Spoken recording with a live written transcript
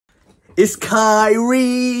It's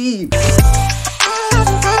Kaireem.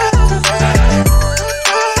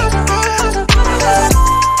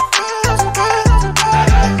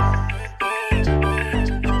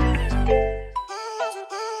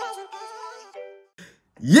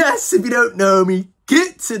 Yes, if you don't know me,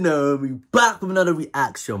 get to know me. Back with another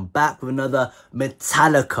reaction, back with another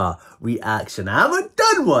Metallica reaction. I haven't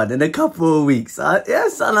done one in a couple of weeks. Yeah,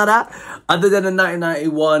 something like that. Other than the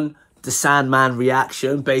 1991 The Sandman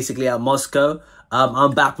reaction, basically at Moscow,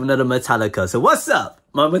 I'm back with another Metallica. So what's up,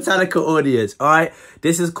 my Metallica audience? All right,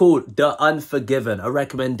 this is called The Unforgiven, a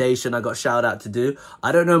recommendation I got shout out to do.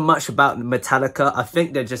 I don't know much about Metallica. I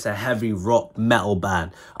think they're just a heavy rock metal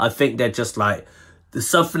band. I think they're just like, there's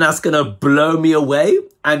something that's gonna blow me away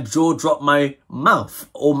and jaw drop my mouth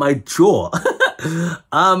or my jaw.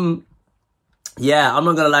 Yeah, I'm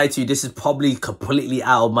not gonna lie to you. This is probably completely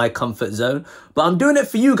out of my comfort zone, but I'm doing it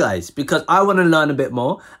for you guys because I want to learn a bit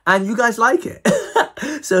more and you guys like it.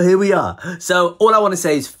 So here we are. So all I want to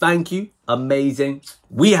say is thank you. Amazing.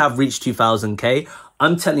 We have reached 2,000K.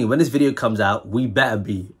 I'm telling you, when this video comes out, we better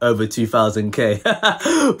be over 2,000K.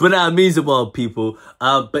 But that means the world, people.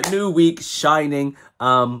 But new week, shining.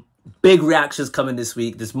 Big reactions coming this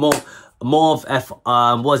week. There's more of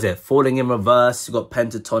what is it? Falling in Reverse. You got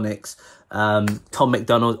Pentatonics. Tom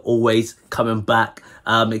McDonald always coming back.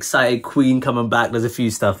 Excited Queen coming back. There's a few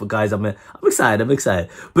stuff, but guys, I'm excited. I'm excited.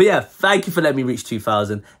 But yeah, thank you for letting me reach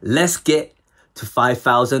 2,000. Let's get to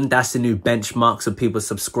 5,000. That's the new benchmark. So people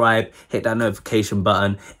subscribe, hit that notification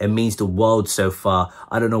button. It means the world so far.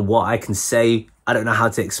 I don't know what I can say. I don't know how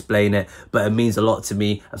to explain it, but it means a lot to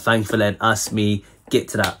me. And thank you for letting me get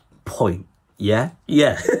to that point. Yeah?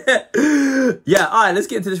 Yeah. Yeah, all right, let's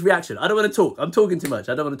get into this reaction. I don't want to talk. I'm talking too much.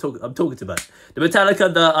 I don't want to talk. I'm talking too much. The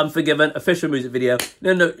Metallica, The Unforgiven, official music video.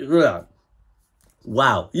 No.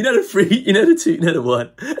 Wow. You know the 3, you know the 2, you know the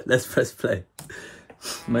 1. Let's press play.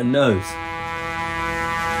 My nose.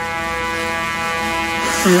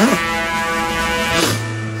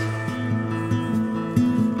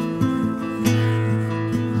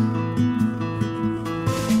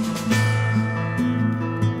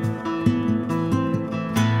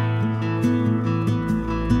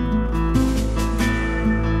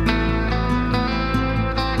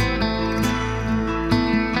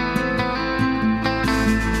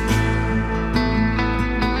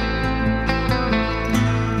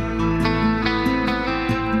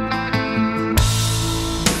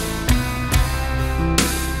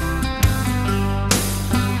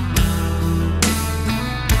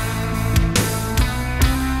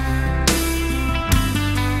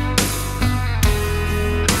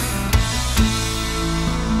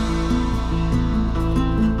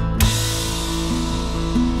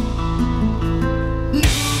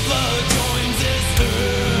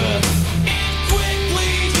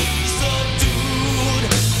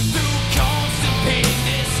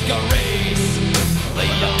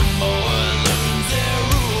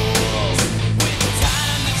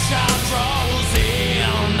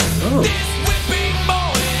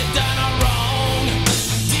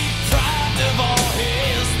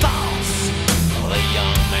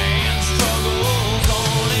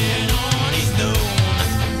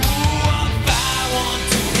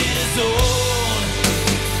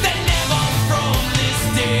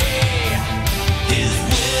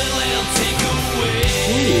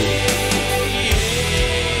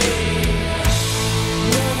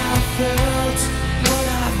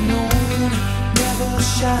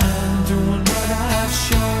 Doing what I've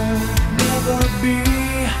shown. Never be,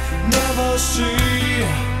 never see.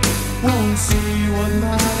 Won't see what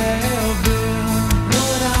might have been.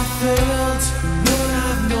 What I felt, what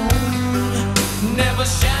I've known. Never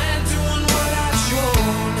shine doing what I've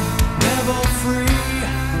shown. Never free,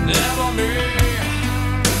 never me.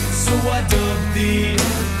 So I dug the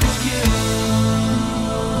Unforgiven.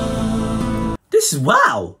 This is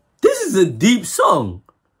wow. This is a deep song.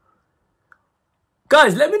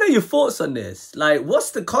 Guys, let me know your thoughts on this. Like,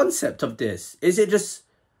 what's the concept of this? Is it just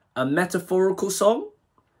a metaphorical song?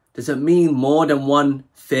 Does it mean more than one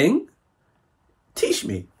thing? Teach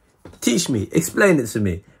me. Teach me. Explain it to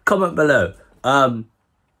me. Comment below.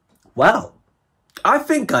 Wow. I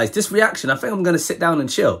think, guys, this reaction, I think I'm going to sit down and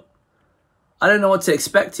chill. I don't know what to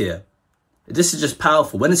expect here. This is just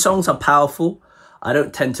powerful. When the songs are powerful, I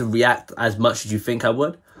don't tend to react as much as you think I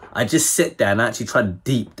would. I just sit there and actually try to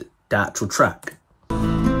deep the actual track.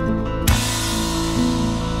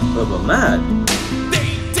 Oh, but man.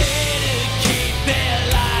 They dedicate their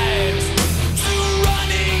lives to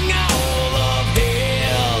running all of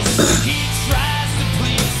his. He tries to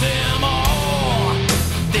please them all.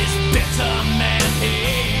 This bitter man he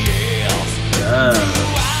is.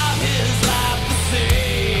 Throughout his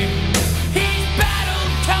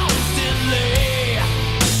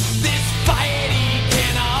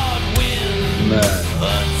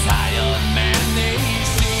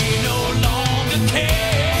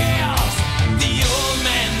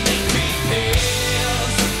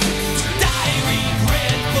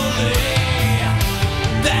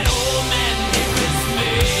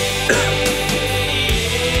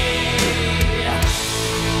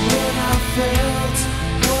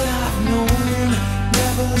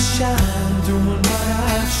shine doing what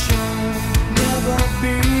I should. Never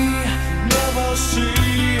be, never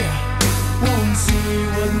see. Won't see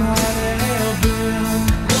what might have been.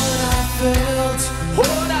 What I felt,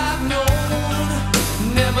 what I've known.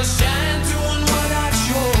 Never shine doing what I've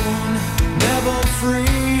shown. Never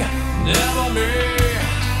free, never me.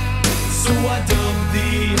 So I dub the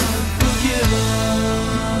unforgiven.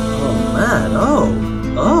 Oh man, oh.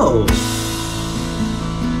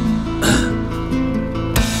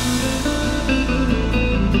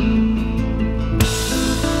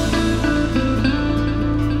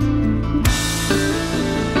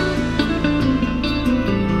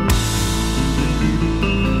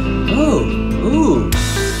 Ooh.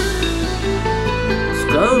 Let's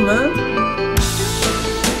go, man.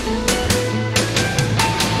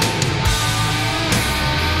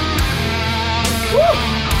 Woo.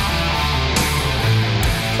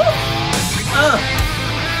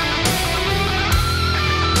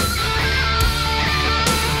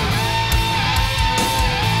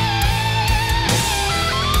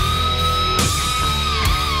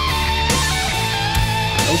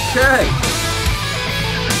 Okay.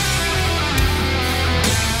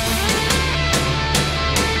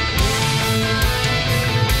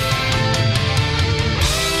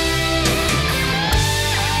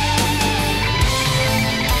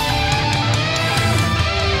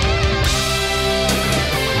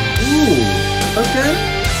 Okay.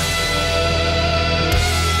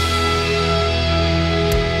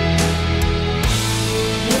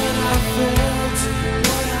 What I felt,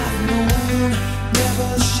 what I've known.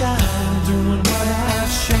 Never shine doing what I've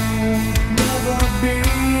shown. Never be,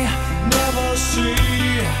 never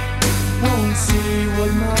see. Won't see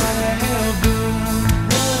what might have been.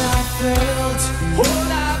 What I felt,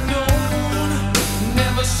 what I've known.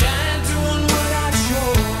 Never shine doing what I've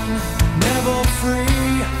shown. Never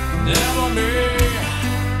free, never me.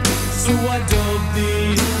 So I dub the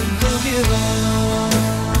unforgiven.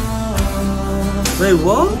 Wait,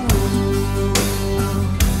 what?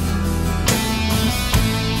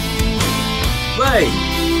 Wait,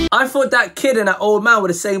 I thought that kid and that old man were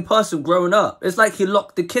the same person growing up. It's like he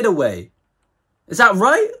locked the kid away. Is that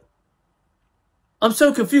right? I'm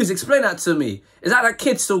so confused. Explain that to me. Is that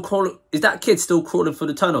kid still crawling? Is that kid still crawling for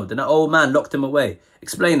the tunnel? Then that old man locked him away.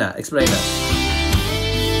 Explain that. Explain that.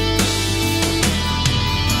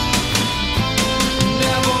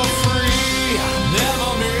 Never free,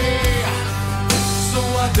 never me. So I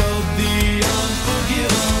dub the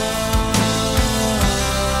unforgiven.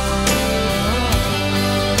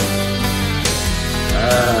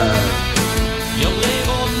 You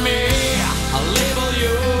label me, I label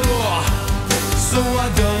you. So I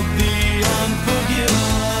dub the unforgiven.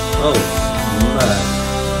 Oh, man.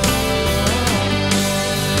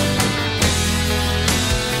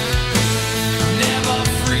 Never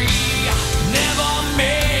free, never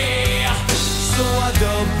me. So I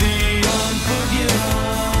dub the unforgiven.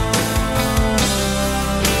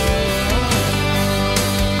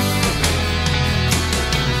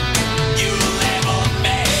 You label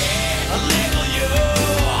me, I label you.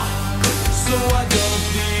 So I dub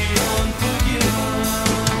the unforgiven.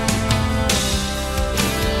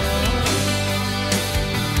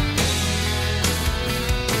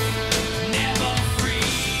 Never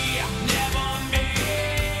free, never me.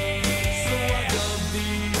 So I dub the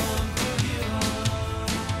unforgiven.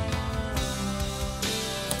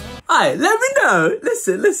 Alright, let me know.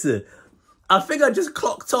 Listen. I think I just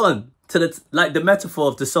clocked on to the metaphor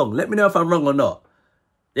of the song. Let me know if I'm wrong or not.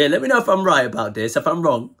 Yeah, let me know if I'm right about this. If I'm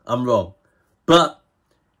wrong, I'm wrong. But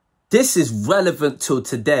this is relevant till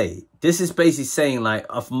today. This is basically saying, like,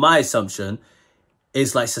 of my assumption,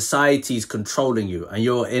 is like society's controlling you and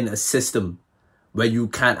you're in a system where you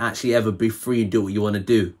can't actually ever be free and do what you want to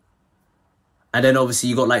do. And then obviously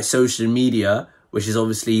you got like social media, which is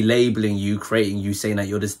obviously labeling you, creating you, saying that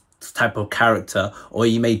you're this type of character, or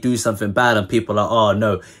you may do something bad and people are, oh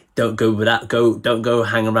no, don't go with that, don't go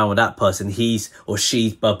hang around with that person, he's or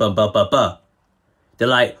she's blah blah blah blah blah. They're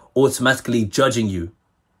like automatically judging you.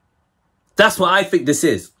 That's what I think this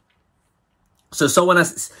is. So someone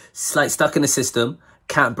that's like stuck in the system,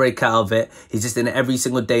 can't break out of it. He's just in every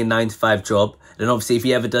single day 9-to-5 job. Then obviously if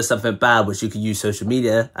he ever does something bad, which you could use social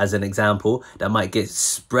media as an example, that might get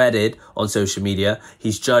spreaded on social media,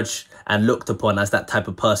 he's judged and looked upon as that type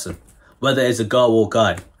of person, whether it's a girl or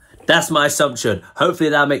guy. That's my assumption. Hopefully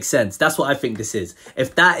that makes sense. That's what I think this is.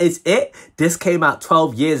 If that is it, this came out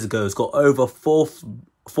 12 years ago. It's got over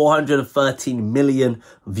 413 million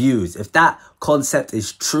views. If that concept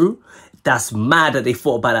is true, that's mad that they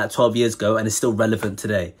thought about that 12 years ago and it's still relevant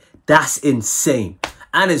today. That's insane.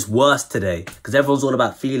 And it's worse today because everyone's all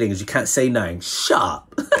about feelings. You can't say nothing. Shut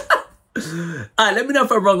up. Alright, let me know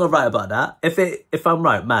if I'm wrong or right about that. If I'm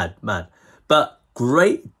right, mad. But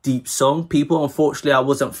great deep song, people. Unfortunately, I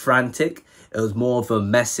wasn't frantic. It was more of a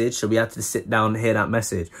message, so we had to sit down and hear that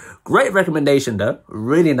message. Great recommendation, though.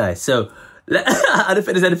 Really nice. So, I don't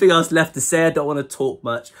think there's anything else left to say. I don't want to talk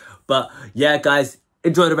much. But, yeah, guys,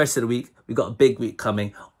 enjoy the rest of the week. We got a big week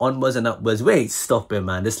coming. Onwards and upwards. We ain't stopping,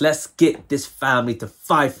 man. Let's get this family to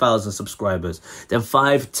 5,000 subscribers. Then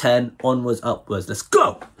 5, 10, onwards, upwards. Let's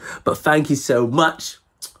go. But thank you so much.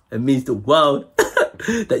 It means the world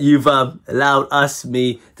that you've allowed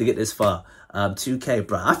me to get this far. 2K,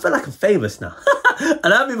 bro. I feel like I'm famous now.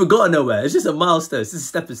 And I haven't even gotten nowhere. It's just a milestone. It's just a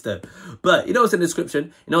stepping stone. But you know what's in the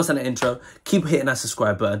description. You know what's in the intro. Keep hitting that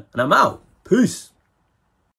subscribe button. And I'm out. Peace.